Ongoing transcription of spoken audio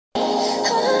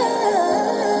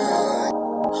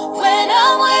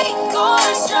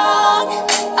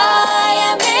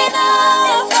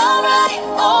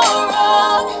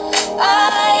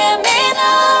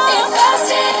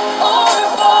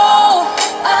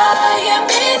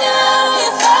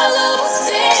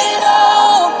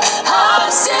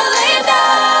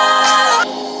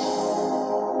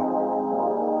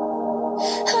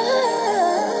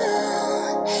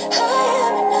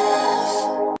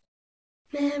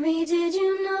Mary, did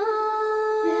you know?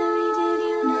 Mary, did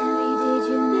you know? Mary, did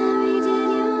you know?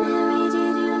 Mary,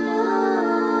 did you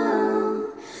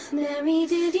know? Mary,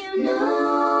 did you know?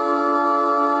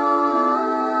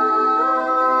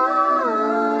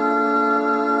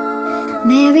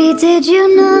 Mary, did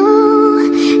you know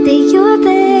that your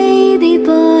baby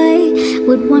boy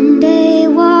would one day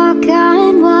walk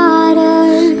on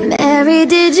water? Mary,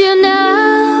 did you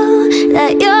know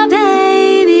that your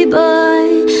baby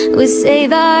boy would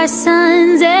save our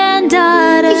sons and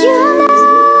daughters? You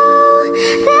know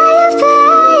that your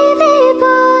baby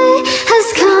boy has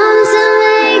come to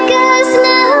make us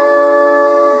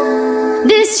know.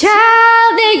 This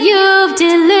child that you've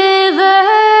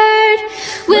delivered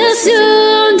will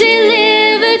soon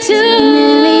deliver too.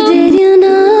 Mary, did you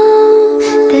know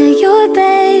that your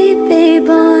baby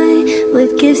boy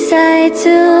would give sight to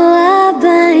a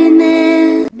blind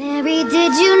man? Mary,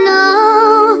 did you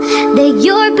know that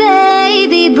your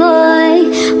baby boy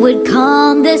would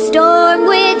calm the storm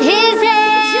with his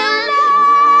hand? Did you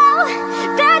know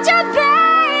that your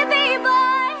baby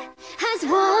boy has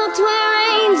walked where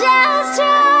angels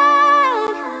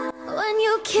tread? When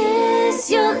you kiss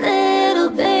your little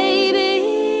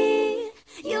baby,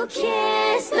 you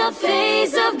kiss the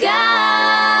face of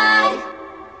God.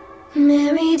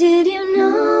 Mary, did you